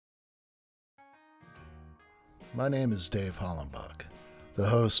My name is Dave Hollenbach, the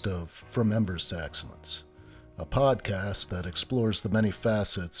host of From Members to Excellence, a podcast that explores the many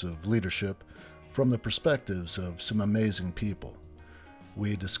facets of leadership from the perspectives of some amazing people.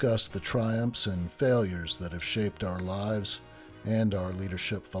 We discuss the triumphs and failures that have shaped our lives and our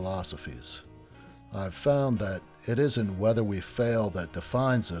leadership philosophies. I've found that it isn't whether we fail that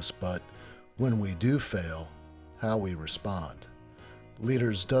defines us, but when we do fail, how we respond.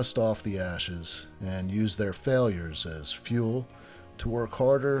 Leaders dust off the ashes and use their failures as fuel to work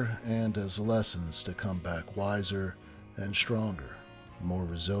harder and as lessons to come back wiser and stronger, more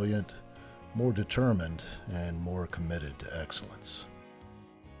resilient, more determined, and more committed to excellence.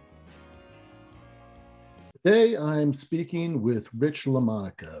 Today I'm speaking with Rich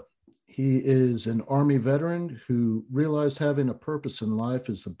LaMonica. He is an Army veteran who realized having a purpose in life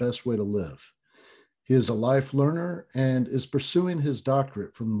is the best way to live. He is a life learner and is pursuing his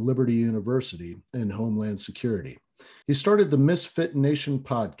doctorate from Liberty University in Homeland Security. He started the Misfit Nation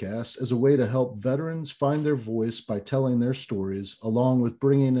podcast as a way to help veterans find their voice by telling their stories, along with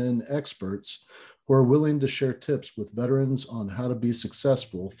bringing in experts who are willing to share tips with veterans on how to be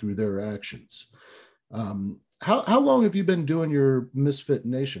successful through their actions. How long have you been doing your Misfit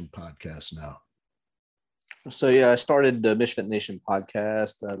Nation podcast now? I started the Misfit Nation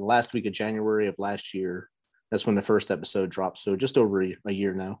podcast the last week of January of last year. That's when the first episode dropped. So just over a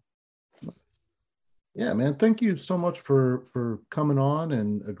year now. Yeah, man. Thank you so much for coming on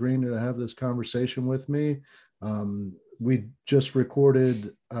and agreeing to have this conversation with me. We just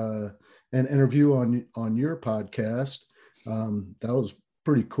recorded an interview on your podcast. That was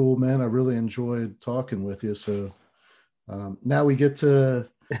pretty cool, man. I really enjoyed talking with you. So now we get to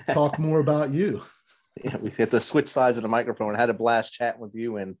talk more about you. Yeah, we had to switch sides of the microphone. I had a blast chatting with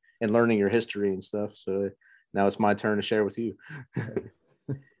you and learning your history and stuff. So now it's my turn to share with you.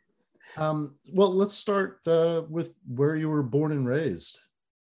 Well, let's start with where you were born and raised.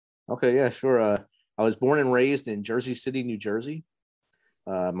 Okay, yeah, sure. I was born and raised in Jersey City, New Jersey.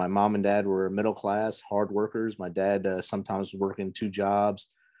 My mom and dad were middle class, hard workers. My dad sometimes was working two jobs.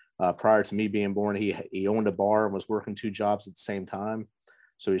 Prior to me being born, he owned a bar and was working two jobs at the same time.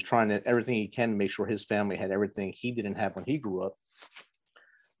 So he's trying everything he can to make sure his family had everything he didn't have when he grew up.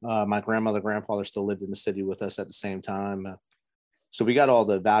 My grandfather still lived in the city with us at the same time. So we got all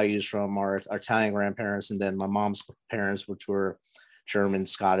the values from our Italian grandparents and then my mom's parents, which were German,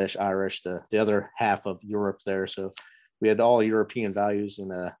 Scottish, Irish, the other half of Europe there. So we had all European values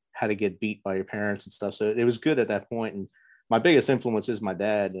and how to get beat by your parents and stuff. So it was good at that point. And my biggest influence is my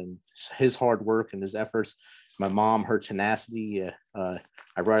dad and his hard work and his efforts. My mom, her tenacity. I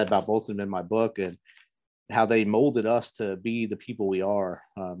write about both of them in my book and how they molded us to be the people we are.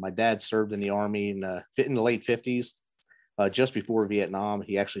 My dad served in the Army in the late 50s, just before Vietnam.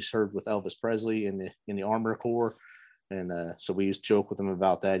 He actually served with Elvis Presley in the Armor Corps. And so we used to joke with him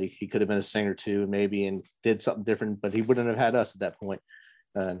about that. He could have been a singer too, maybe, and did something different, but he wouldn't have had us at that point.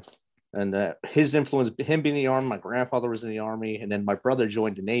 And his influence, him being in the Army, my grandfather was in the Army, and then my brother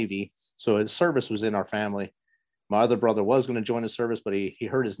joined the Navy. So his service was in our family. My other brother was going to join the service, but he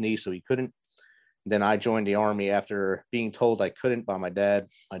hurt his knee, so he couldn't. Then I joined the Army after being told I couldn't by my dad.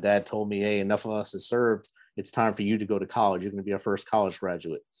 My dad told me, hey, enough of us has served. It's time for you to go to college. You're going to be our first college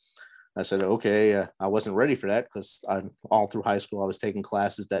graduate. I said, okay. I wasn't ready for that because all through high school, I was taking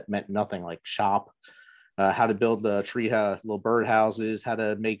classes that meant nothing, like shop, how to build the tree house, little bird houses, how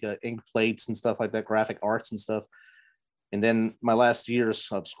to make ink plates and stuff like that, graphic arts and stuff. And then my last years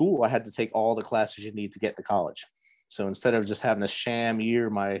of school, I had to take all the classes you need to get to college. So instead of just having a sham year,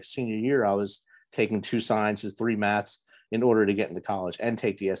 my senior year, I was taking 2 sciences, 3 maths in order to get into college and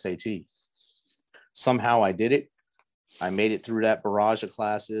take the SAT. Somehow I did it. I made it through that barrage of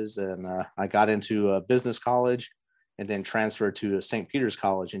classes and I got into a business college and then transferred to St. Peter's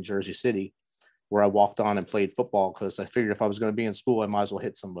College in Jersey City, where I walked on and played football because I figured if I was going to be in school, I might as well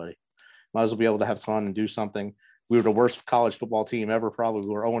hit somebody. Might as well be able to have fun and do something. We were the worst college football team ever, probably.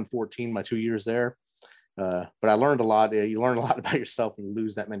 We were 0-14 my 2 years there. But I learned a lot. You learn a lot about yourself when you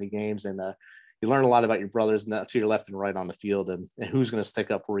lose that many games. And you learn a lot about your brothers and to your left and right on the field and who's going to stick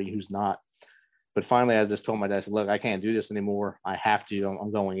up for you, who's not. But finally, I just told my dad, I said, look, I can't do this anymore. I have to.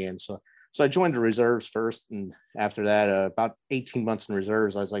 I'm going in. So I joined the reserves first. And after that, about 18 months in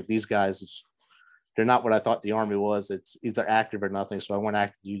reserves, I was like, these guys, they're not what I thought the Army was. It's either active or nothing. So I went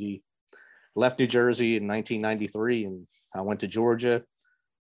active duty. Left New Jersey in 1993 and I went to Georgia.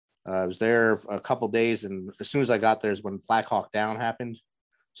 I was there a couple of days, and as soon as I got there is when Black Hawk Down happened.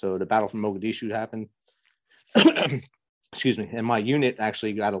 So the battle from Mogadishu happened. Excuse me. And my unit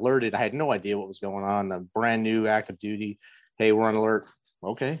actually got alerted. I had no idea what was going on. I'm brand new, active duty. Hey, we're on alert.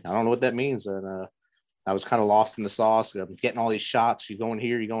 Okay, I don't know what that means. And I was kind of lost in the sauce. I'm getting all these shots. You going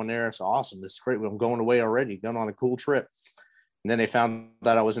here, you going there. It's awesome. This is great. I'm going away already, going on a cool trip. And then they found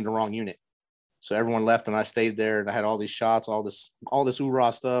that I was in the wrong unit. So everyone left and I stayed there and I had all these shots, all this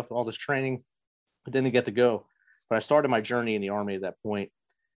hoorah stuff, all this training. But didn't get to go. But I started my journey in the Army at that point.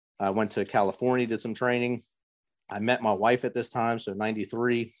 I went to California, did some training. I met my wife at this time. So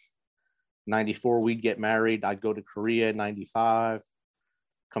 93, 94, we'd get married. I'd go to Korea in 95,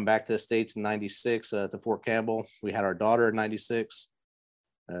 come back to the States in 96 to Fort Campbell. We had our daughter in 96,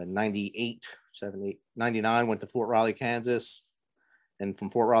 98, 78, 99, went to Fort Riley, Kansas. And from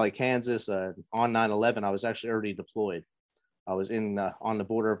Fort Riley, Kansas, on 9/11, I was actually already deployed. I was in on the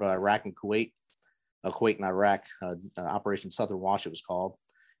border of Iraq and Kuwait, Kuwait and Iraq, Operation Southern Watch, it was called.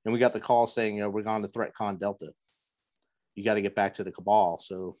 And we got the call saying, we're going to Threat Con Delta. You got to get back to the Cabal.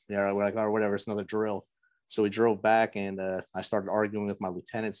 So, we're like, or whatever, it's another drill. So we drove back and I started arguing with my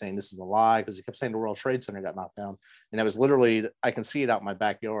lieutenant saying this is a lie because he kept saying the World Trade Center got knocked down. And that was literally, I can see it out my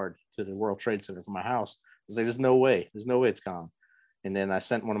backyard to the World Trade Center from my house. I was like, there's no way it's gone. And then I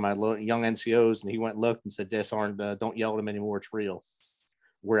sent one of my young NCOs and he went and looked and said, this aren't, don't yell at him anymore. It's real.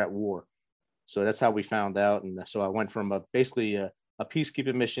 We're at war. So that's how we found out. And so I went from basically a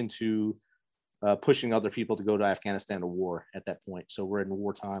peacekeeping mission to pushing other people to go to Afghanistan to war at that point. So we're in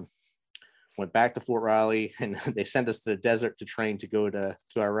wartime. Went back to Fort Riley and they sent us to the desert to train to go to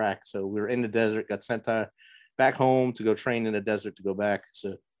Iraq. So we were in the desert, got sent back home to go train in the desert to go back.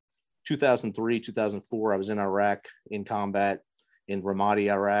 So 2003, 2004, I was in Iraq in combat in Ramadi,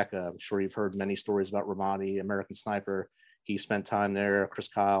 Iraq. I'm sure you've heard many stories about Ramadi, American Sniper. He spent time there, Chris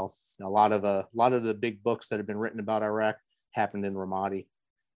Kyle. A lot of the big books that have been written about Iraq happened in Ramadi.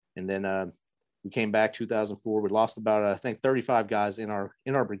 And then we came back 2004. We lost about, I think, 35 guys in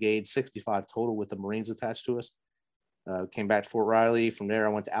our brigade, 65 total with the Marines attached to us. Came back to Fort Riley. From there,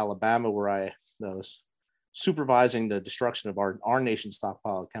 I went to Alabama where I was supervising the destruction of our nation's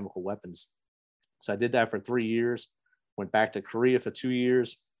stockpile of chemical weapons. So I did that for 3 years. Went back to Korea for 2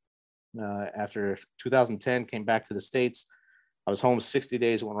 years. After 2010, came back to the States. I was home 60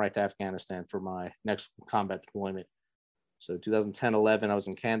 days and went right to Afghanistan for my next combat deployment. So 2010-11, I was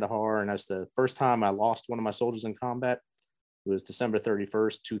in Kandahar, and that's the first time I lost one of my soldiers in combat. It was December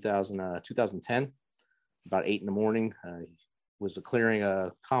 31st, 2010, about 8 in the morning. Was clearing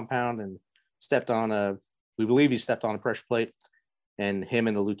a compound and stepped on we believe he stepped on a pressure plate, and him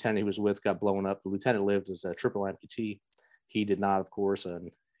and the lieutenant he was with got blown up. The lieutenant lived as a triple amputee. He did not, of course,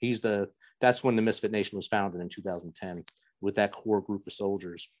 and that's when the Misfit Nation was founded in 2010 with that core group of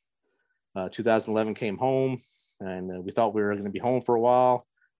soldiers. 2011 came home, and we thought we were going to be home for a while.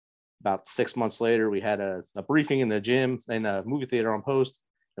 About 6 months later, we had a briefing in the gym in a movie theater on post,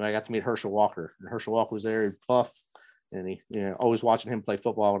 and I got to meet Herschel Walker. And Herschel Walker was there, buff, and he, always watching him play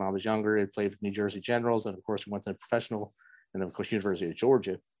football when I was younger. He played for New Jersey Generals, and of course, we went to the professional, and then of course, University of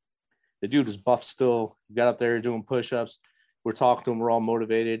Georgia. The dude was buff still. He got up there doing push-ups. We're talking to him. We're all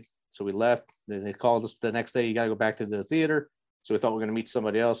motivated. So we left. Then they called us the next day. You got to go back to the theater. So we thought we were going to meet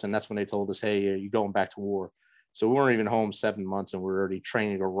somebody else. And that's when they told us, hey, you're going back to war. So we weren't even home 7 months and we were already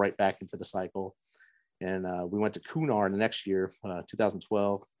training to go right back into the cycle. And we went to Kunar the next year,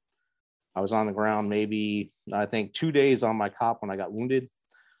 2012. I was on the ground maybe, I think, 2 days on my cop when I got wounded.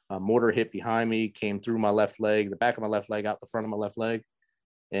 A mortar hit behind me, came through my left leg, the back of my left leg, out the front of my left leg.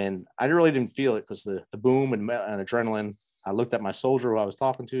 And I really didn't feel it because the boom and adrenaline. I looked at my soldier who I was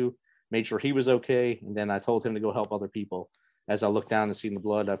talking to, made sure he was okay. And then I told him to go help other people. As I looked down and seen the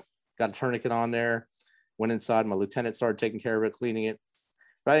blood, I got a tourniquet on there, went inside. My lieutenant started taking care of it, cleaning it.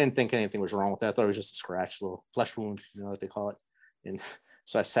 But I didn't think anything was wrong with that. I thought it was just a scratch, a little flesh wound, what they call it. And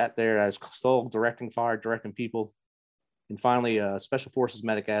so I sat there. I was still directing fire, directing people. And finally, Special Forces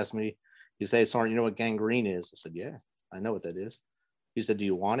medic asked me, he said, Sergeant, you know what gangrene is? I said, yeah, I know what that is. He said, do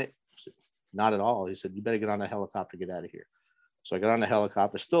you want it? I said, not at all. He said, you better get on a helicopter, get out of here. So I got on the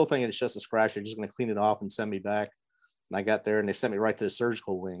helicopter, still thinking it's just a scratch. They're just going to clean it off and send me back. And I got there and they sent me right to the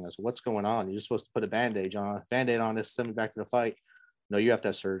surgical wing. I said, what's going on? You're supposed to put a Band-Aid on this, send me back to the fight. No, you have to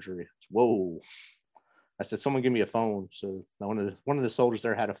have surgery. Said, whoa. I said, someone give me a phone. So one of the soldiers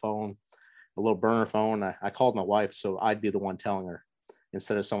there had a phone, a little burner phone. I called my wife, so I'd be the one telling her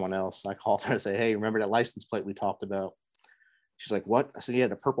instead of someone else. I called her and say, hey, remember that license plate we talked about? She's like, what? I said, yeah,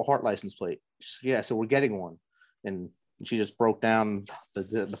 the Purple Heart license plate. She said, yeah, so we're getting one. And she just broke down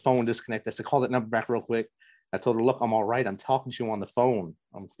the phone disconnect. I said, call that number back real quick. I told her, look, I'm all right. I'm talking to you on the phone.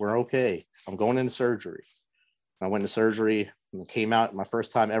 We're okay. I'm going into surgery. I went to surgery and came out my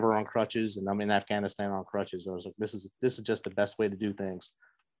first time ever on crutches, and I'm in Afghanistan on crutches. I was like, this is just the best way to do things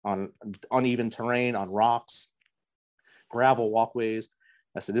on uneven terrain, on rocks, gravel walkways.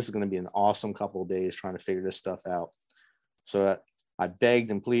 I said, this is going to be an awesome couple of days trying to figure this stuff out. So I begged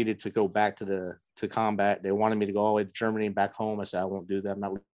and pleaded to go back to combat. They wanted me to go all the way to Germany and back home. I said, I won't do that. I'm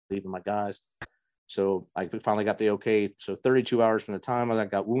not leaving my guys. So I finally got the okay. So 32 hours from the time I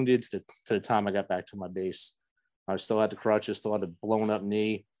got wounded to the time I got back to my base. I still had the crutches, still had a blown up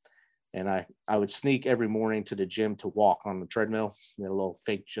knee. And I would sneak every morning to the gym to walk on the treadmill, a little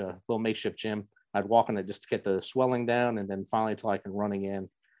little makeshift gym. I'd walk on it just to get the swelling down, and then finally until I can run again.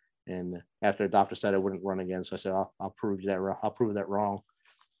 And after the doctor said I wouldn't run again, so I said, I'll prove that wrong.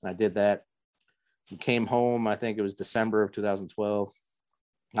 And I did that. And came home, I think it was December of 2012.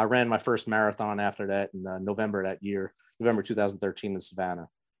 I ran my first marathon after that in November that year, November 2013 in Savannah,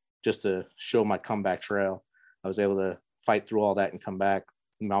 just to show my comeback trail. I was able to fight through all that and come back.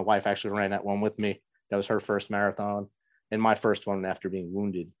 And my wife actually ran that one with me. That was her first marathon and my first one after being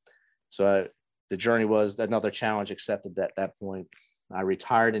wounded. So the journey was another challenge accepted at that point. I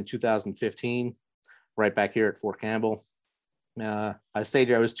retired in 2015, right back here at Fort Campbell. I stayed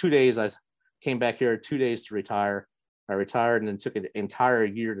here. It was 2 days. I came back here 2 days to retire. I retired and then took an entire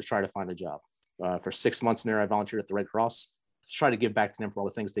year to try to find a job. For 6 months in there, I volunteered at the Red Cross to try to give back to them for all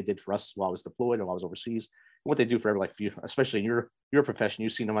the things they did for us while I was deployed or while I was overseas. What they do for every, like, especially in your profession,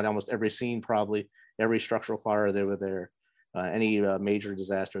 you've seen them at almost every scene, probably every structural fire, they were there. Any major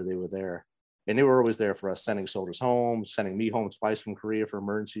disaster, they were there. And they were always there for us, sending soldiers home, sending me home twice from Korea for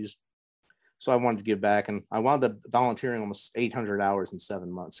emergencies. So I wanted to give back, and I wound up volunteering almost 800 hours in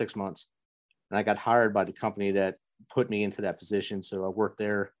 6 months. And I got hired by the company that put me into that position. So I worked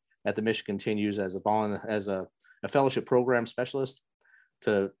there at the Mission Continues as a fellowship program specialist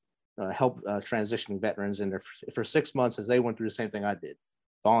to help transitioning veterans. And for 6 months, as they went through the same thing I did,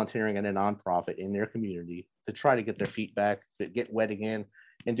 volunteering in a nonprofit in their community to try to get their feet back, to get wet again,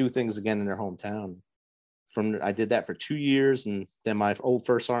 and do things again in their hometown. I did that for 2 years, and then my old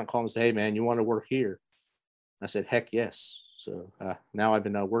first sergeant called and said, "Hey man, you want to work here?" I said, "Heck yes." So now I've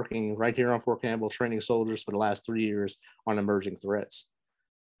been working right here on Fort Campbell, training soldiers for the last 3 years on emerging threats.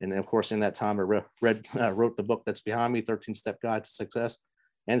 And then, of course, in that time, I wrote the book that's behind me, 13-Step Guide to Success,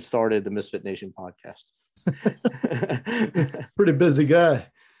 and started the Misfit Nation podcast. Pretty busy guy.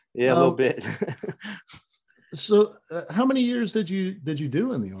 Yeah, a little bit. So how many years did you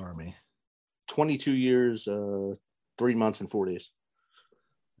do in the Army? 22 years, 3 months and 4 days.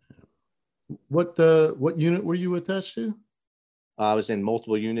 What unit were you attached to? I was in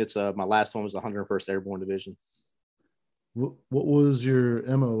multiple units. My last one was the 101st Airborne Division. What was your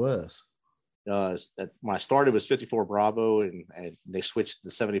MOS? When I started was 54 Bravo, and they switched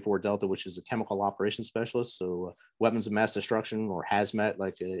to 74 Delta, which is a chemical operations specialist. So weapons of mass destruction, or hazmat,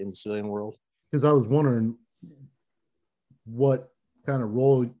 like in the civilian world. Because I was wondering what kind of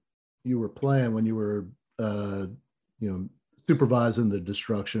role you were playing when you were, supervising the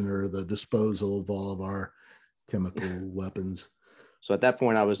destruction or the disposal of all of our chemical weapons. So at that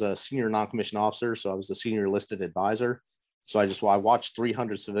point, I was a senior non-commissioned officer. So I was a senior enlisted advisor. So I watched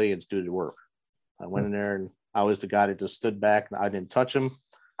 300 civilians do the work. I went in there, and I was the guy that just stood back. I didn't touch them.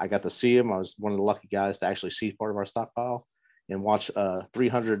 I got to see them. I was one of the lucky guys to actually see part of our stockpile and watch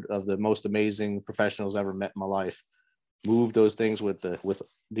 300 of the most amazing professionals I ever met in my life move those things with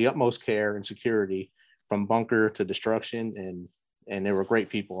the utmost care and security from bunker to destruction. And they were great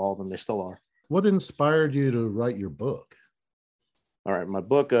people, all of them. They still are. What inspired you to write your book? All right. My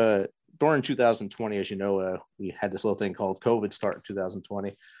book, during 2020, as you know, we had this little thing called COVID start in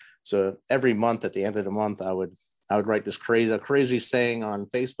 2020. So every month at the end of the month, I would write this crazy saying on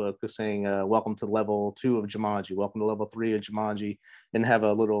Facebook saying, welcome to level 2 of Jumanji, welcome to level 3 of Jumanji, and have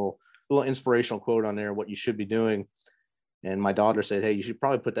a little inspirational quote on there, what you should be doing. And my daughter said, "Hey, you should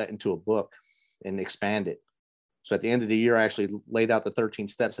probably put that into a book and expand it." So at the end of the year, I actually laid out the 13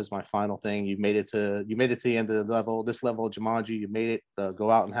 steps as my final thing. You made it to the end of the level, this level of Jumanji, you made it, go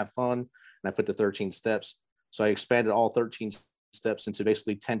out and have fun. And I put the 13 steps. So I expanded all 13 steps into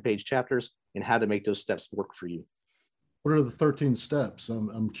basically 10-page chapters and how to make those steps work for you. What are the 13 steps?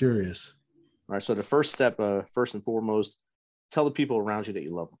 I'm curious. All right. So the first step, first and foremost, tell the people around you that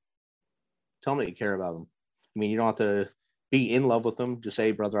you love them. Tell them that you care about them. I mean, you don't have to be in love with them. Just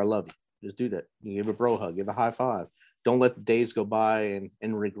say, "Brother, I love you." Just do that. You give a bro hug, give a high five. Don't let the days go by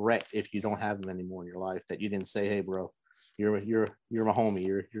and regret if you don't have them anymore in your life that you didn't say, "Hey, bro, you're my homie.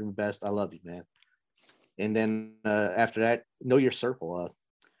 You're my best. I love you, man." And then after that, know your circle.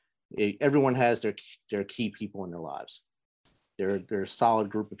 Everyone has their key people in their lives. They're a solid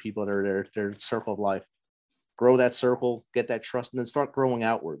group of people that are their circle of life. Grow that circle, get that trust, and then start growing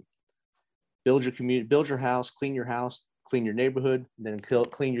outward. Build your community, build your house, clean your neighborhood, and then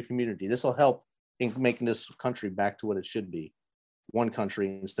clean your community. This will help in making this country back to what it should be. one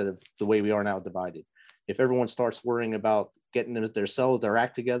country instead of the way we are now, divided. If everyone starts worrying about getting their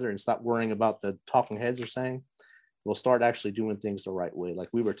act together and stop worrying about the talking heads are saying, we'll start actually doing things the right way, like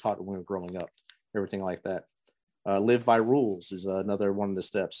we were taught when we were growing up, everything like that. Live by rules is another one of the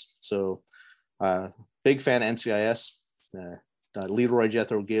steps. So big fan of NCIS. Leroy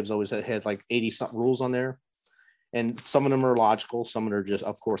Jethro Gibbs always had like 80 something rules on there. And some of them are logical. Some of them are just,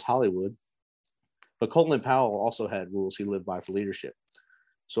 of course, Hollywood. But Colin Powell also had rules he lived by for leadership.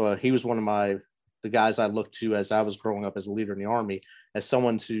 So he was one of the guys I looked to as I was growing up as a leader in the Army, as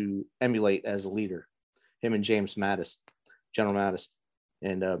someone to emulate as a leader. Him and James Mattis, General Mattis.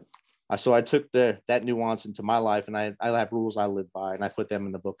 And so I took that nuance into my life, and I have rules I live by, and I put them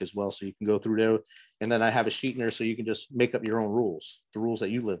in the book as well. So you can go through there, and then I have a sheet in there so you can just make up your own rules, the rules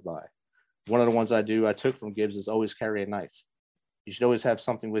that you live by. One of the ones I took from Gibbs is always carry a knife. You should always have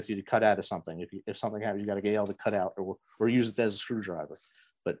something with you to cut out of something. If something happens, you got to get able to cut out or use it as a screwdriver.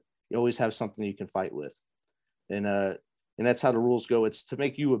 But you always have something you can fight with. And that's how the rules go. It's to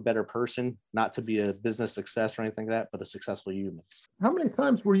make you a better person, not to be a business success or anything like that, but a successful human. How many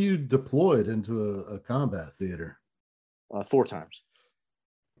times were you deployed into a combat theater? 4 times.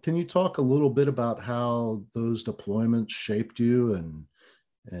 Can you talk a little bit about how those deployments shaped you?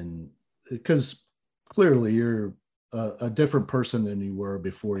 And because clearly you're a different person than you were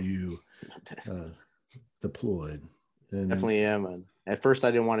before you deployed. And definitely am. And at first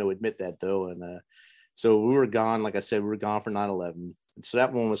I didn't want to admit that though. And so we were gone, like I said, we were gone for 9/11. So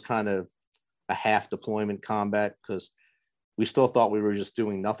that one was kind of a half deployment combat, because we still thought we were just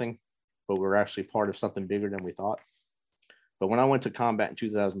doing nothing, but we were actually part of something bigger than we thought. But when I went to combat in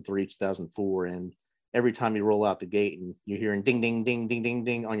 2003, 2004, and every time you roll out the gate and you're hearing ding, ding, ding, ding, ding,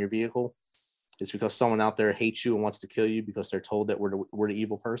 ding on your vehicle, it's because someone out there hates you and wants to kill you because they're told that we're the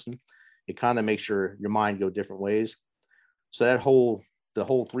evil person. It kind of makes your mind go different ways. So the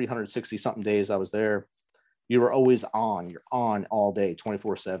whole 360 something days I was there, you were always on. You're on all day,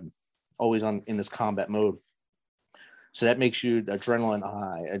 24/7, always on in this combat mode. So that makes you adrenaline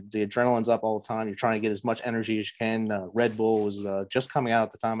high. The adrenaline's up all the time. You're trying to get as much energy as you can. Red Bull was just coming out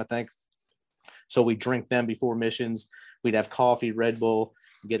at the time, I think. So we drink them before missions. We'd have coffee, Red Bull,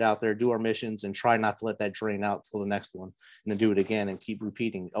 get out there, do our missions, and try not to let that drain out till the next one, and then do it again and keep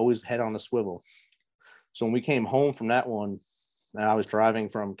repeating. Always head on a swivel. So when we came home from that one, I was driving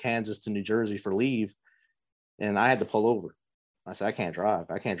from Kansas to New Jersey for leave, and I had to pull over. I said, I can't drive.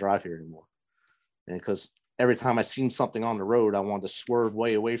 I can't drive here anymore. And because every time I seen something on the road, I wanted to swerve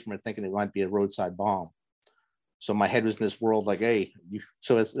way away from it, thinking it might be a roadside bomb. So my head was in this world like, hey,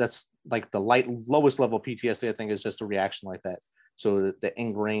 that's like the lowest level PTSD, I think, is just a reaction like that. So the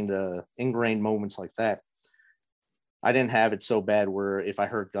ingrained moments like that, I didn't have it so bad where if I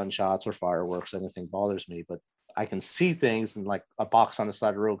heard gunshots or fireworks, anything bothers me, but I can see things and like a box on the side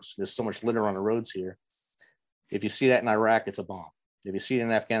of the road, because there's so much litter on the roads here. If you see that in Iraq, it's a bomb. If you see it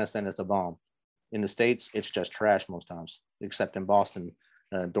in Afghanistan, it's a bomb. In the States, it's just trash most times, except in Boston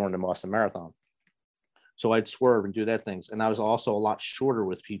during the Boston Marathon. So I'd swerve and do that things. And I was also a lot shorter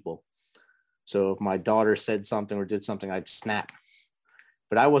with people. So if my daughter said something or did something, I'd snap.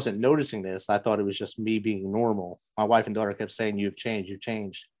 But I wasn't noticing this. I thought it was just me being normal. My wife and daughter kept saying, you've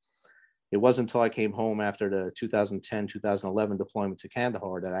changed. It wasn't until I came home after the 2010, 2011 deployment to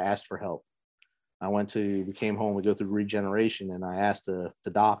Kandahar that I asked for help. We came home, we go through regeneration, and I asked the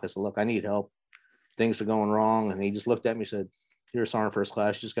doc, I said, look, I need help. Things are going wrong. And he just looked at me and said, you're a sergeant first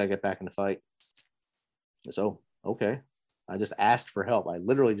class, you just got to get back in the fight. So, okay. I just asked for help. I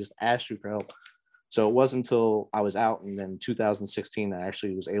literally just asked you for help. So it wasn't until I was out, and then 2016, I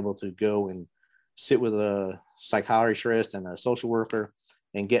actually was able to go and sit with a psychiatrist and a social worker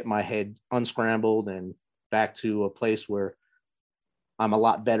and get my head unscrambled and back to a place where I'm a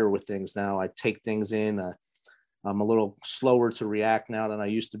lot better with things now. I take things in. I'm a little slower to react now than I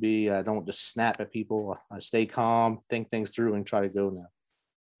used to be. I don't just snap at people. I stay calm, think things through, and try to go now.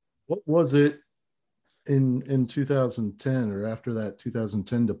 What was it in 2010 or after that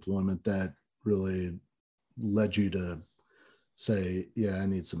 2010 deployment that really led you to say, yeah, I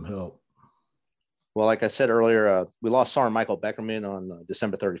need some help? Well, like I said earlier, we lost Sergeant Michael Beckerman on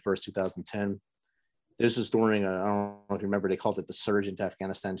December 31st, 2010. This is during, I don't know if you remember, they called it the surge into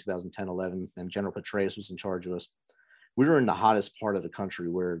Afghanistan 2010-11, and General Petraeus was in charge of us. We were in the hottest part of the country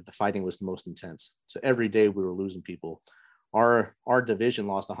where the fighting was the most intense. So every day we were losing people. Our division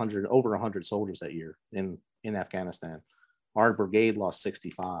lost over 100 soldiers that year in Afghanistan. Our brigade lost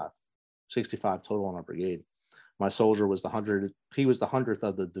 65 total on our brigade. My soldier was he was the 100th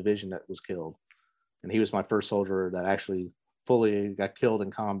of the division that was killed. And he was my first soldier that actually fully got killed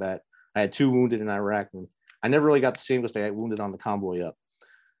in combat. I had 2 wounded in Iraq, and I never really got to see him because they got wounded on the convoy up.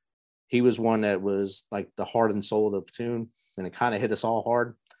 He was one that was like the heart and soul of the platoon, and it kind of hit us all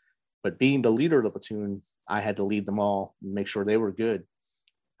hard. But being the leader of the platoon, I had to lead them all and make sure they were good.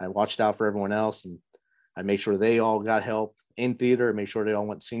 I watched out for everyone else, and I made sure they all got help in theater, made sure they all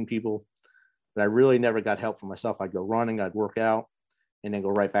went seeing people. But I really never got help for myself. I'd go running, I'd work out, and then go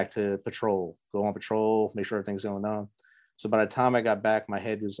right back to patrol, go on patrol, make sure everything's going on. So by the time I got back,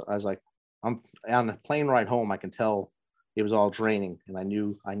 I was like, I'm on the plane ride home. I can tell it was all draining, and I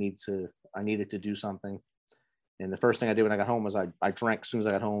knew I needed to do something. And the first thing I did when I got home was I drank as soon as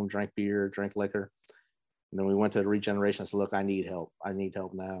I got home, drank beer, drank liquor. And then we went to the regeneration. I said, look, I need help. I need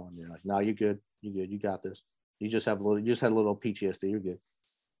help now. And they're like, no, you're good. You're good. You got this. You just had a little PTSD. You're good.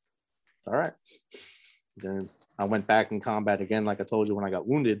 All right. Then I went back in combat again, like I told you, when I got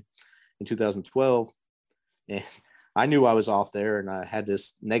wounded in 2012. And I knew I was off there, and I had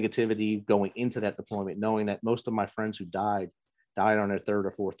this negativity going into that deployment, knowing that most of my friends who died on their third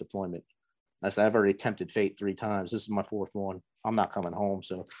or fourth deployment. I said, I've already tempted fate 3 times. This is my 4th one. I'm not coming home.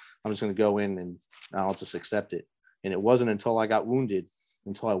 So I'm just going to go in and I'll just accept it. And it wasn't until I got wounded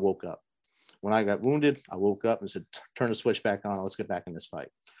until I woke up. When I got wounded, I woke up and said, turn the switch back on. Let's get back in this fight.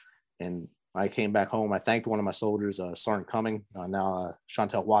 And I came back home. I thanked one of my soldiers, Sergeant Cumming, now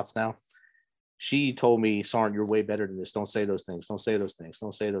Chantel Watts now. She told me, Sergeant, you're way better than this. Don't say those things. Don't say those things.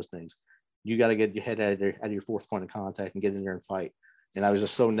 Don't say those things. You got to get your head out of your 4th point of contact and get in there and fight. And I was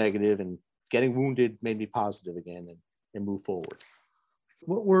just so negative, and getting wounded made me positive again and move forward.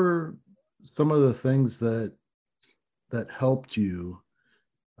 What were some of the things that helped you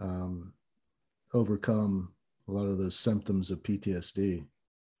overcome a lot of those symptoms of PTSD?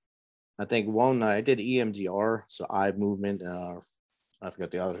 I think one, I did EMDR, so eye movement. I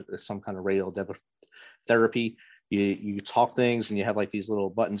forgot the other, some kind of radial therapy. You talk things, and you have like these little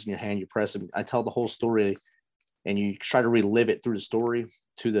buttons in your hand. You press them. I tell the whole story, and you try to relive it through the story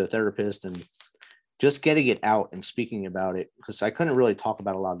to the therapist, and just getting it out and speaking about it, because I couldn't really talk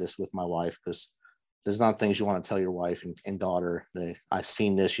about a lot of this with my wife, because there's not things you want to tell your wife and daughter. I've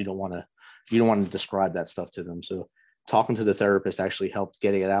seen this. You don't want to describe that stuff to them. So talking to the therapist actually helped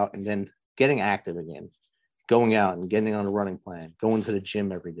getting it out, and then getting active again, going out and getting on a running plan, going to the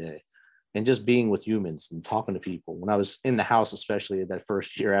gym every day, and just being with humans and talking to people. When I was in the house, especially that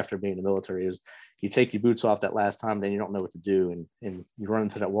first year after being in the military, is you take your boots off that last time, then you don't know what to do. And you run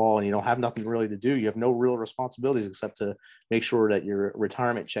into that wall and you don't have nothing really to do. You have no real responsibilities except to make sure that your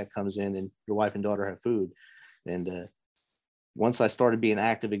retirement check comes in and your wife and daughter have food. And once I started being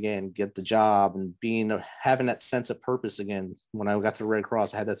active again, get the job and having that sense of purpose again, when I got to the Red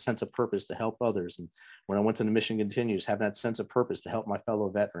Cross, I had that sense of purpose to help others. And when I went to the Mission Continues, having that sense of purpose to help my fellow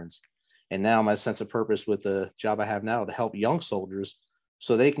veterans. And now my sense of purpose with the job I have now to help young soldiers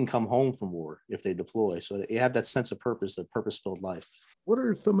so they can come home from war if they deploy. So that you have that sense of purpose, a purpose-filled life. What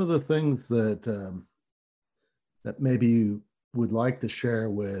are some of the things that that maybe you would like to share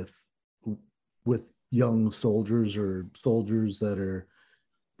with young soldiers or soldiers that are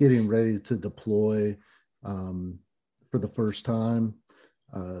getting ready to deploy for the first time,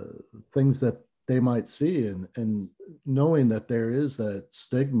 things that they might see, and knowing that there is that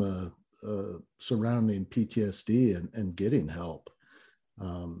stigma surrounding PTSD and getting help.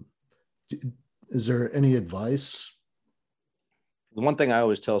 Is there any advice? The one thing I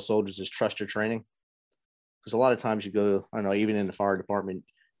always tell soldiers is trust your training. Because a lot of times you go, I don't know, even in the fire department,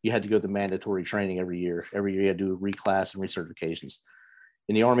 you had to go to mandatory training every year. Every year you had to do reclass and recertifications.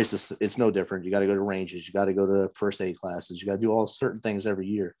 In the Army, it's no different. You got to go to ranges. You got to go to first aid classes. You got to do all certain things every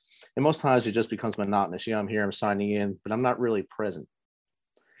year. And most times it just becomes monotonous. Yeah, I'm here, I'm signing in, but I'm not really present.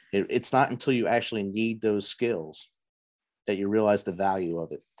 It's not until you actually need those skills that you realize the value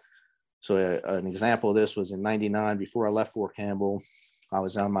of it. So an example of this was in 99, before I left Fort Campbell. I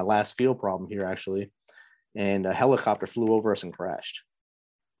was on my last field problem here, actually, and a helicopter flew over us and crashed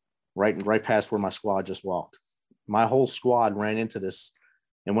right past where my squad just walked. My whole squad ran into this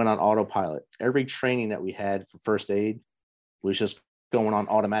and went on autopilot. Every training that we had for first aid was just going on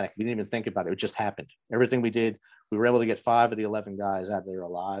automatic. We didn't even think about it. It just happened. Everything we did, we were able to get 5 of the 11 guys out there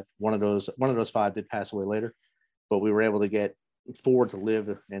alive. One of those 5 did pass away later, but we were able to get 4 to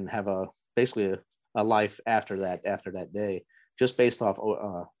live and have basically a life after that day, just based off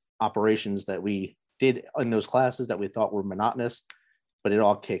operations that we did in those classes that we thought were monotonous, but it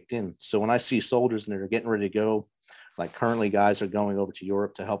all kicked in. So when I see soldiers and they're getting ready to go, like currently guys are going over to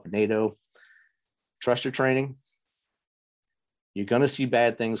Europe to help NATO, trust your training. You're going to see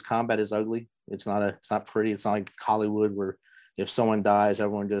bad things. Combat is ugly. It's not pretty. It's not like Hollywood where if someone dies,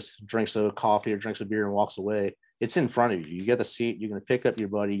 everyone just drinks a coffee or drinks a beer and walks away. It's in front of you. You get the seat. You're going to pick up your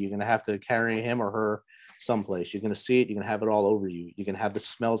buddy. You're going to have to carry him or her someplace. You're going to see it. You're going to have it all over you. You can have the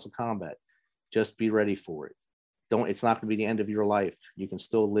smells of combat. Just be ready for it. It's not going to be the end of your life. You can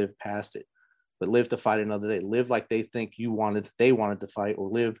still live past it, but live to fight another day. Live like they think they wanted to fight, or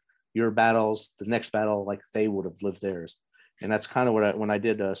live your battles, the next battle, like they would have lived theirs. And that's kind of what when I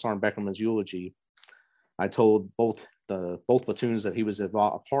did Sergeant Beckerman's eulogy, I told both platoons that he was a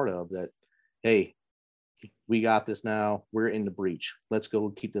part of that, hey, we got this now. We're in the breach. Let's go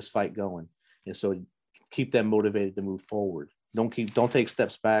keep this fight going. And so keep them motivated to move forward. Don't take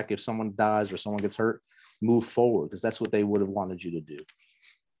steps back. If someone dies or someone gets hurt, move forward, because that's what they would have wanted you to do.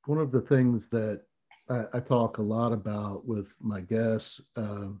 One of the things that I talk a lot about with my guests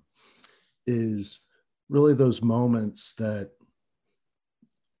is really those moments that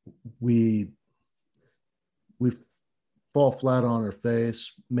we fall flat on our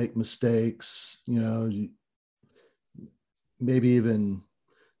face, make mistakes, maybe even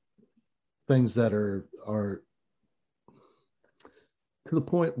things that are to the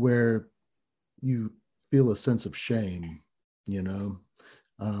point where you feel a sense of shame,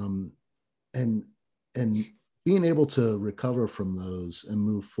 and being able to recover from those and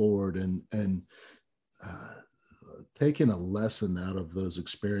move forward and taking a lesson out of those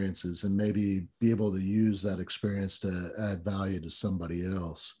experiences and maybe be able to use that experience to add value to somebody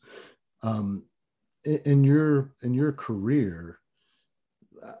else. In your career,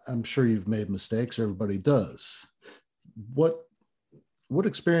 I'm sure you've made mistakes. Everybody does. What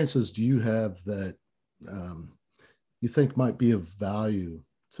experiences do you have that you think might be of value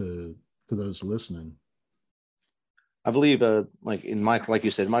to those listening? I believe, like you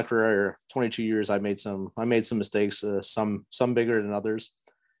said, in my career, 22 years, I made some mistakes, some bigger than others.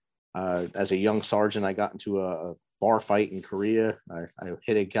 As a young sergeant, I got into a bar fight in Korea. I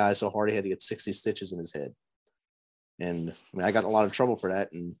hit a guy so hard he had to get 60 stitches in his head, and I got in a lot of trouble for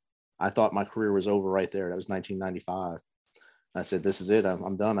that. And I thought my career was over right there. That was 1995. I said, "This is it.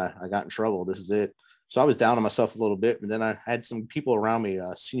 I'm done. I got in trouble. This is it." So I was down on myself a little bit, and then I had some people around me,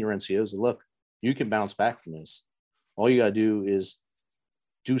 senior NCOs, that, look, you can bounce back from this. All you got to do is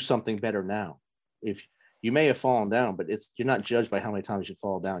do something better now. If you may have fallen down, but you're not judged by how many times you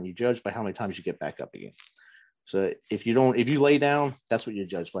fall down. You're judged by how many times you get back up again. So if you lay down, that's what you're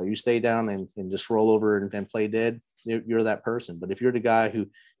judged by. You stay down and just roll over and play dead, you're that person. But if you're the guy who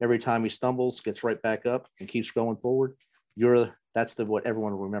every time he stumbles, gets right back up and keeps going forward, that's what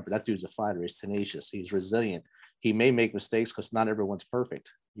everyone will remember. That dude's a fighter. He's tenacious. He's resilient. He may make mistakes because not everyone's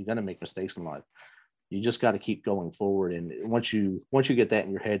perfect. You're going to make mistakes in life. You just got to keep going forward. And once you get that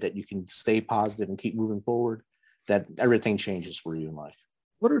in your head, that you can stay positive and keep moving forward, that everything changes for you in life.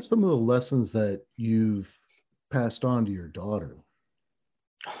 What are some of the lessons that you've passed on to your daughter?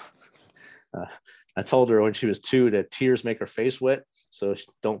 I told her when she was 2 that tears make her face wet, so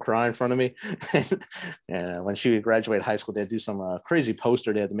don't cry in front of me. And when she graduated high school, they had to do some crazy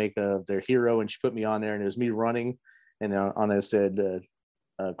poster they had to make of their hero, and she put me on there, and it was me running, and on it said,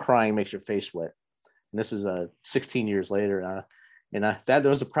 "Crying makes your face wet." And this is 16 years later, and that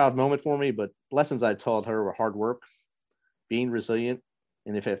was a proud moment for me. But lessons I taught her were hard work, being resilient,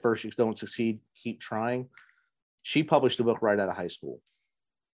 and if at first you don't succeed, keep trying. She published a book right out of high school.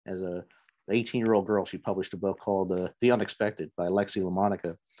 As a 18-year-old girl, she published a book called The Unexpected by Alexi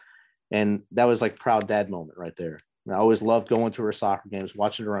LaMonica. And that was like proud dad moment right there. And I always loved going to her soccer games,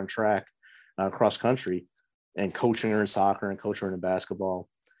 watching her on track, cross country, and coaching her in soccer and coaching her in basketball.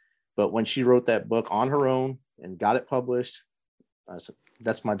 But when she wrote that book on her own and got it published,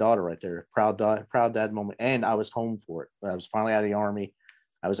 that's my daughter right there. Proud dad moment. And I was home for it. I was finally out of the Army.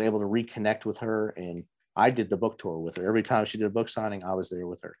 I was able to reconnect with her, and I did the book tour with her. Every time she did a book signing, I was there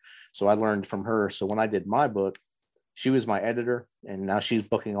with her. So I learned from her. So when I did my book, she was my editor, and now she's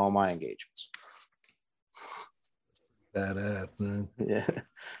booking all my engagements. Badass, man. Yeah.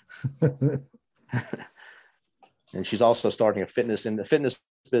 And she's also starting in the fitness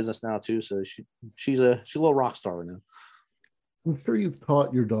business now too. So she's a little rock star right now. I'm sure you've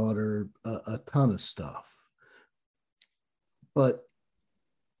taught your daughter a ton of stuff, but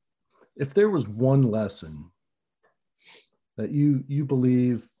if there was one lesson that you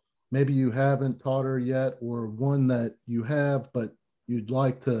believe maybe you haven't taught her yet, or one that you have but you'd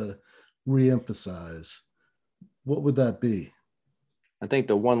like to reemphasize, what would that be? I think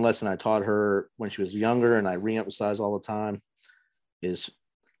the one lesson I taught her when she was younger, and I reemphasize all the time, is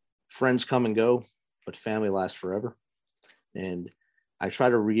friends come and go, but family lasts forever. And I try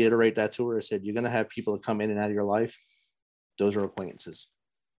to reiterate that to her. I said, you're going to have people that come in and out of your life. Those are acquaintances.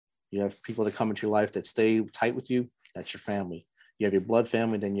 You have people that come into your life that stay tight with you. That's your family. You have your blood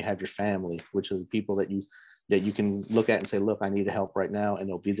family, then you have your family, which are the people that you that you can look at and say, look, I need help right now, and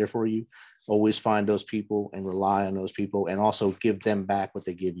they'll be there for you. Always find those people and rely on those people, and also give them back what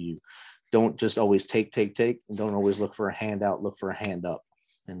they give you. Don't just always take, and don't always look for a handout, look for a hand up.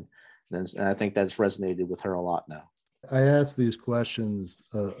 And I think that's resonated with her a lot now. I ask these questions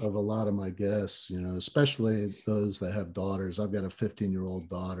of a lot of my guests, you know, especially those that have daughters. I've got a 15-year-old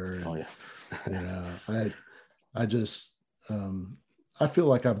daughter. And, oh yeah. you know, I just, I feel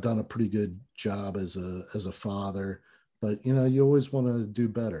like I've done a pretty good job as a father, but you know, you always want to do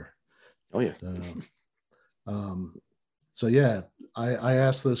better. Oh yeah. So yeah, I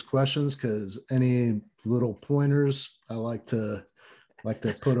ask those questions because any little pointers, I like to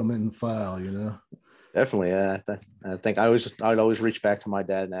put them in the file, you know. Definitely. I think I'd always reach back to my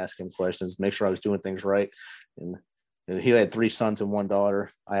dad and ask him questions, make sure I was doing things right. And he had 3 sons and 1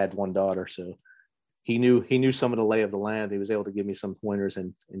 daughter. I had 1 daughter, so he knew some of the lay of the land. He was able to give me some pointers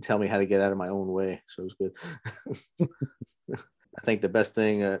and tell me how to get out of my own way. So it was good. I think the best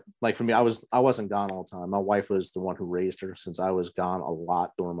thing, like for me, I wasn't gone all the time. My wife was the one who raised her, since I was gone a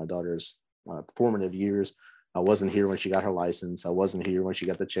lot during my daughter's formative years. I wasn't here when she got her license. I wasn't here when she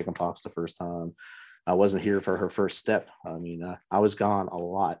got the chicken pox the first time. I wasn't here for her first step. I mean, I was gone a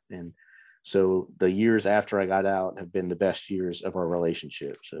lot. And so the years after I got out have been the best years of our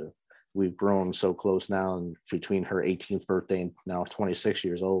relationship. So we've grown so close now, and between her 18th birthday and now 26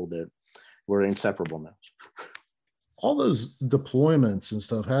 years old, that we're inseparable now. All those deployments and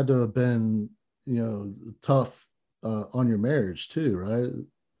stuff had to have been, you know, tough on your marriage too, right?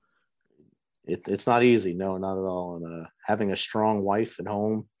 It's not easy. No, not at all. And having a strong wife at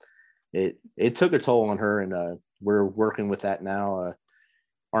home, it took a toll on her, and we're working with that now.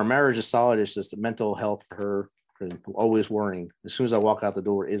 Our marriage is solid. It's just mental health for her, always worrying. As soon as I walk out the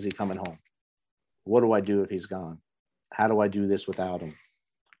door, is he coming home? What do I do if he's gone? How do I do this without him?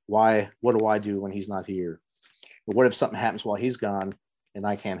 What do I do when he's not here? But what if something happens while he's gone and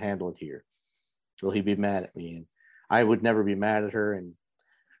I can't handle it here? Will he be mad at me? And I would never be mad at her. And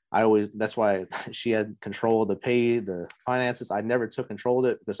that's why she had control of the finances. I never took control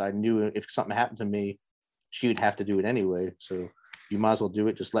of it, because I knew if something happened to me, she would have to do it anyway. So you might as well do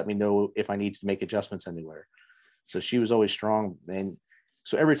it. Just let me know if I need to make adjustments anywhere. So she was always strong. And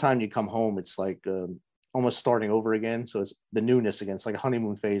so every time you come home, it's like almost starting over again. So it's the newness again. It's like a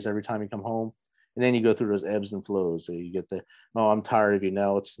honeymoon phase every time you come home. And then you go through those ebbs and flows. So you get I'm tired of you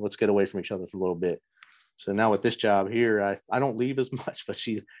now. Let's get away from each other for a little bit. So now with this job here, I don't leave as much, but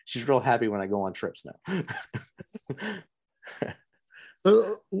she's real happy when I go on trips now.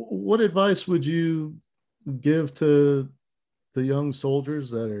 What advice would you give to the young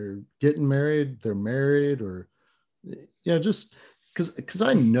soldiers that are getting married, they're married, or just because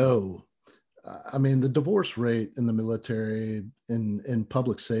I know, I mean, the divorce rate in the military, in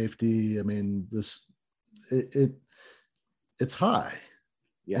public safety, I mean, it's high.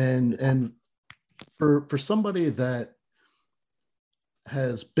 Yeah, and for somebody that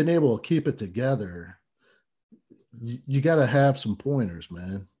has been able to keep it together, you got to have some pointers,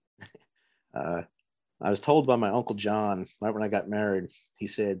 man. I was told by my Uncle John right when I got married, he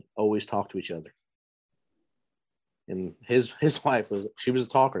said, always talk to each other. And his wife she was a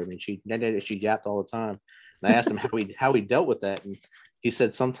talker. I mean, she yapped all the time. And I asked him how he dealt with that. And he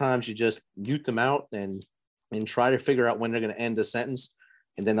said, sometimes you just mute them out and try to figure out when they're going to end the sentence.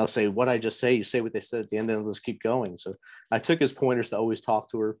 And then they'll say, what I just say, you say what they said at the end, and they'll just keep going. So I took his pointers to always talk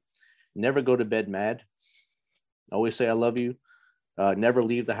to her. Never go to bed mad. Always say, I love you. Never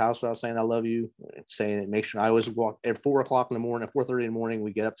leave the house without saying, I love you. Make sure I always walk at 4 o'clock in the morning, 4:30 in the morning,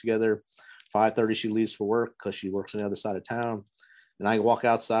 we get up together. 5:30, she leaves for work because she works on the other side of town. And I walk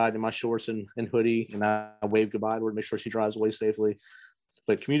outside in my shorts and hoodie, and I wave goodbye to her to make sure she drives away safely.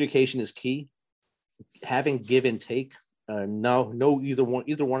 But communication is key. Having give and take. No, either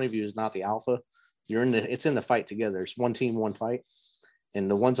one of you is not the alpha. It's in the fight together. It's one team, one fight.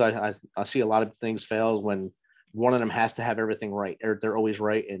 And the ones I see a lot of things fails when one of them has to have everything right. They're always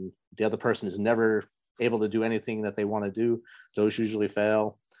right, and the other person is never able to do anything that they want to do. Those usually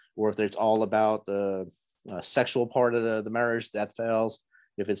fail. Or if it's all about the sexual part of the marriage, that fails.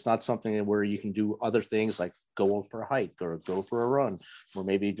 If it's not something where you can do other things like go for a hike or go for a run, or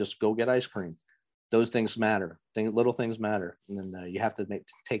maybe just go get ice cream, those things matter. Little things matter, and then you have to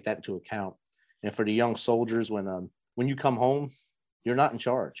take that into account. And for the young soldiers, when you come home, you're not in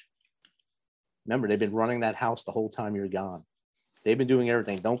charge. Remember, they've been running that house the whole time you're gone. They've been doing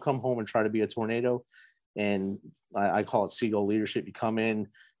everything. Don't come home and try to be a tornado. And I call it seagull leadership. You come in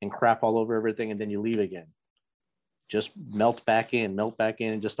and crap all over everything, and then you leave again. Just melt back in,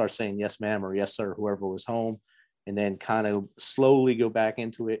 and just start saying yes, ma'am, or yes, sir, whoever was home, and then kind of slowly go back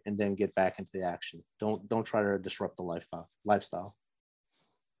into it and then get back into the action. Don't try to disrupt the lifestyle.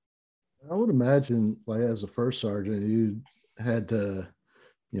 I would imagine, like as a first sergeant, you had to,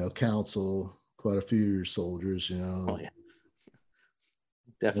 counsel quite a few of your soldiers. Oh yeah,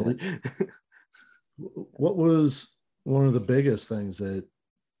 definitely. What was one of the biggest things that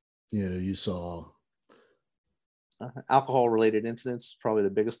you saw? Alcohol related incidents, probably the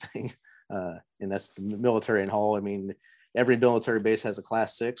biggest thing. And that's the military and Hall. I mean, every military base has a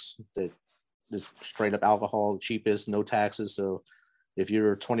class 6 that is straight up alcohol, cheapest, no taxes. So if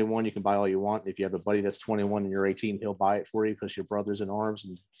you're 21, you can buy all you want. If you have a buddy that's 21 and you're 18, he'll buy it for you because your brother's in arms.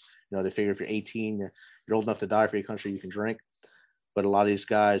 And, they figure if you're 18, you're old enough to die for your country, you can drink. But a lot of these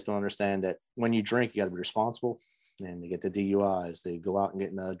guys don't understand that when you drink, you got to be responsible. And they get the DUIs. They go out and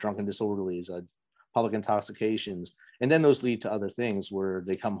get drunken disorderlies, public intoxications. And then those lead to other things where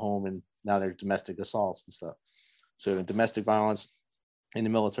they come home and now they're domestic assaults and stuff. So in domestic violence in the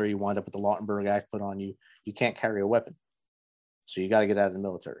military, you wind up with the Lautenberg Act put on you. You can't carry a weapon. So you got to get out of the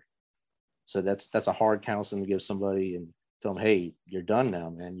military. So that's a hard counseling to give somebody and tell them, hey, you're done now,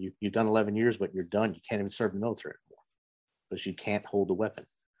 man. You've done 11 years, but you're done. You can't even serve the military anymore because you can't hold a weapon.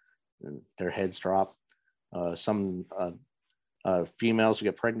 And their heads drop. Some females who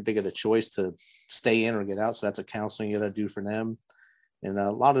get pregnant, they get a choice to stay in or get out. So that's a counseling you got to do for them. And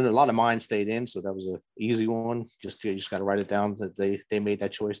a lot of mine stayed in, so that was an easy one. You just got to write it down that they made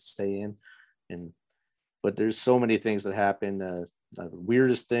that choice to stay in. But there's so many things that happen. The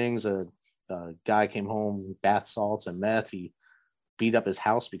weirdest things. A guy came home, bath salts and meth. He beat up his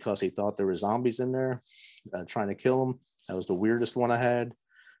house because he thought there were zombies in there, trying to kill him. That was the weirdest one I had.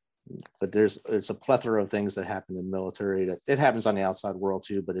 But it's a plethora of things that happen in the military. That it happens on the outside world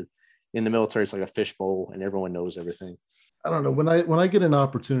too, but in the military, it's like a fishbowl, and everyone knows everything. I don't know. When I get an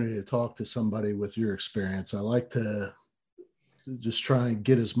opportunity to talk to somebody with your experience, I like to just try and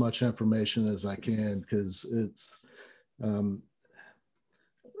get as much information as I can, because it's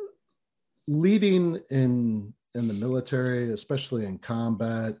leading in the military, especially in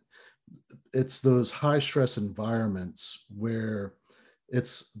combat. It's those high stress environments where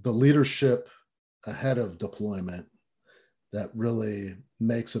it's the leadership ahead of deployment that really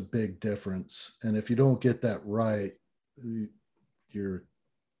makes a big difference. And if you don't get that right, you're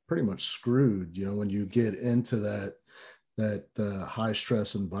pretty much screwed, when you get into that high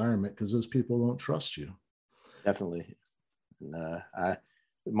stress environment, because those people don't trust you. Definitely. And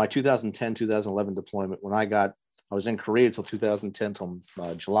my 2010, 2011 deployment, when I was in Korea until 2010, till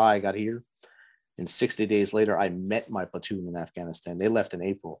July, I got here. And 60 days later, I met my platoon in Afghanistan. They left in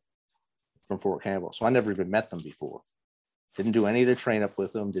April from Fort Campbell. So I never even met them before. Didn't do any of the train up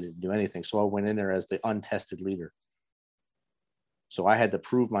with them, didn't do anything. So I went in there as the untested leader. So I had to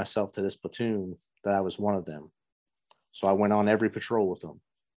prove myself to this platoon that I was one of them. So I went on every patrol with them.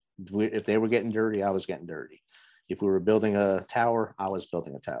 If they were getting dirty, I was getting dirty. If we were building a tower, I was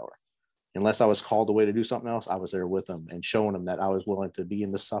building a tower. Unless I was called away to do something else, I was there with them and showing them that I was willing to be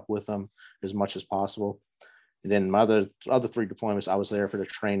in the suck with them as much as possible. And then my other 3 deployments, I was there for the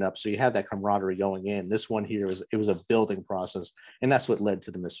train up. So you have that camaraderie going in. This one here it was a building process, and that's what led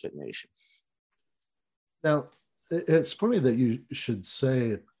to the Misfit Nation. Now, it's funny that you should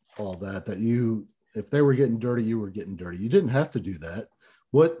say all that if they were getting dirty, you were getting dirty. You didn't have to do that.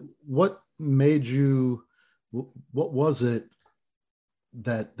 What made you, what was it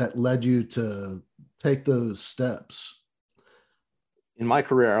that led you to take those steps? In my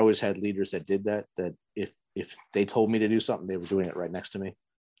career, I always had leaders that did that if they told me to do something, they were doing it right next to me.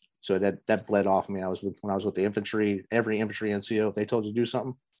 So that bled off me. When I was with the infantry, every infantry NCO, if they told you to do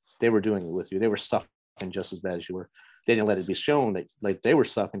something, they were doing it with you. They were sucking just as bad as you were. They didn't let it be shown that like they were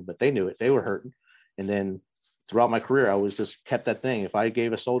sucking, but they knew it. They were hurting. And then throughout my career, I was just kept that thing. If I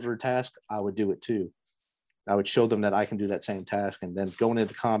gave a soldier a task, I would do it too. I would show them that I can do that same task. And then going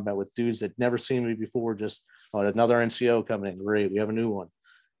into combat with dudes that never seen me before, just another NCO coming in. Great, we have a new one.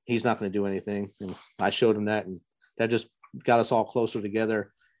 He's not going to do anything. And I showed him that, and that just got us all closer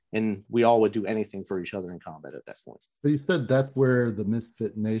together. And we all would do anything for each other in combat at that point. So you said that's where the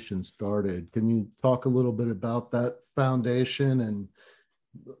Misfit Nation started. Can you talk a little bit about that foundation and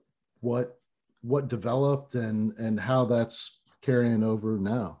what developed and how that's carrying over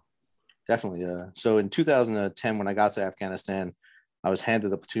now? Definitely. So in 2010, when I got to Afghanistan, I was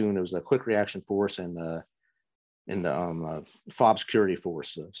handed a platoon. It was a quick reaction force and in the FOB security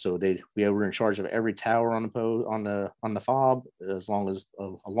force. So we were in charge of every tower on the FOB,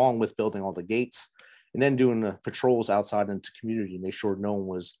 along with building all the gates, and then doing the patrols outside into community to make sure no one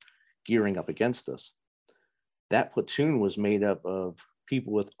was gearing up against us. That platoon was made up of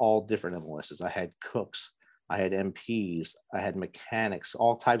people with all different MOSs. I had cooks, I had MPs, I had mechanics,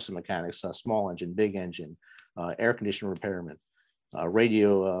 all types of mechanics, small engine, big engine, air conditioner repairmen,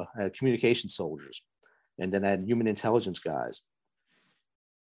 radio, communication soldiers, and then I had human intelligence guys.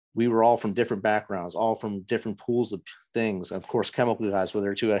 We were all from different backgrounds, all from different pools of things. Of course, chemical guys were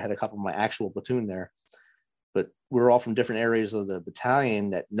there too. I had a couple of my actual platoon there, but we were all from different areas of the battalion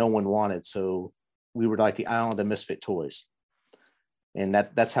that no one wanted. So we were like the island of misfit toys. And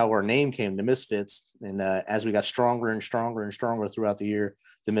that's how our name came, the Misfits. And as we got stronger and stronger and stronger throughout the year,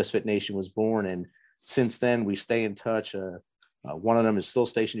 the Misfit Nation was born. And since then, we stay in touch. One of them is still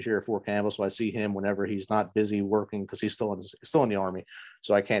stationed here at Fort Campbell, so I see him whenever he's not busy working because he's still in the Army.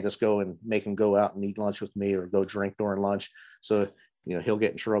 So I can't just go and make him go out and eat lunch with me or go drink during lunch. So he'll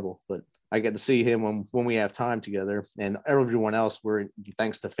get in trouble. But I get to see him when we have time together. And everyone else, we're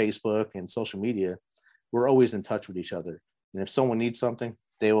thanks to Facebook and social media, we're always in touch with each other. And if someone needs something,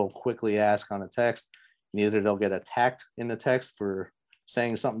 they will quickly ask on a text. And either they'll get attacked in the text for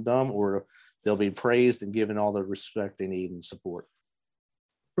saying something dumb, or they'll be praised and given all the respect they need and support.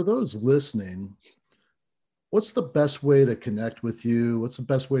 For those listening, what's the best way to connect with you? What's the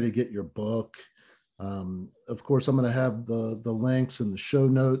best way to get your book? Of course, I'm going to have the links in the show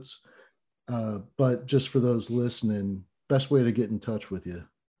notes, but just for those listening, best way to get in touch with you.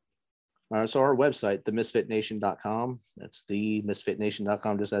 So our website, themisfitnation.com, that's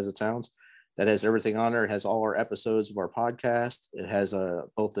themisfitnation.com, just as it sounds. That has everything on there. It has all our episodes of our podcast. It has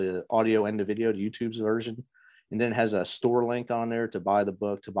both the audio and the video, the YouTube's version. And then it has a store link on there to buy the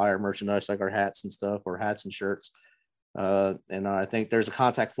book, to buy our merchandise, like our hats and stuff, or hats and shirts. And I think there's a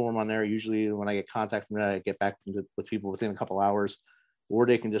contact form on there. Usually when I get contact from that, I get back with people within a couple hours, or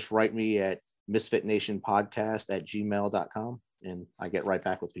they can just write me at misfitnationpodcast@gmail.com, and I get right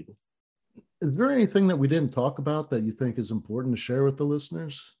back with people. Is there anything that we didn't talk about that you think is important to share with the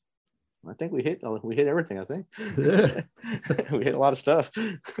listeners? I think we hit everything. I think Yeah. we hit a lot of stuff.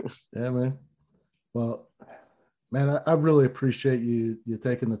 Yeah, man. Well, man, I really appreciate you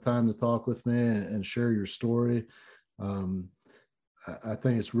taking the time to talk with me and share your story. I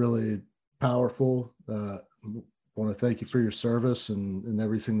think it's really powerful. I want to thank you for your service and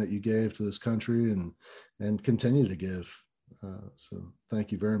everything that you gave to this country and continue to give. So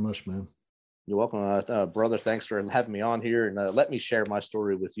thank you very much, man. You're welcome, brother. Thanks for having me on here, and let me share my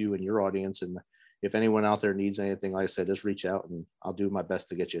story with you and your audience. And if anyone out there needs anything, like I said, just reach out and I'll do my best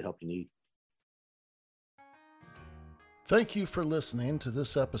to get you the help you need. Thank you for listening to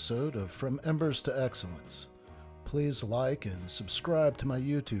this episode of From Embers to Excellence. Please like and subscribe to my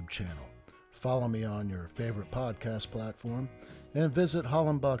YouTube channel. Follow me on your favorite podcast platform and visit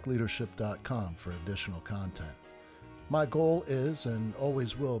hollenbachleadership.com for additional content. My goal is and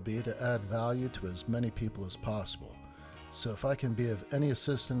always will be to add value to as many people as possible. So if I can be of any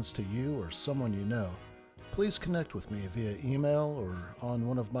assistance to you or someone you know, please connect with me via email or on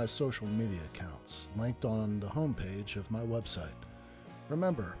one of my social media accounts, linked on the homepage of my website.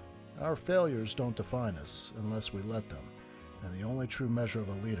 Remember, our failures don't define us unless we let them, and the only true measure of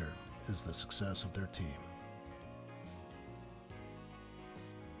a leader is the success of their team.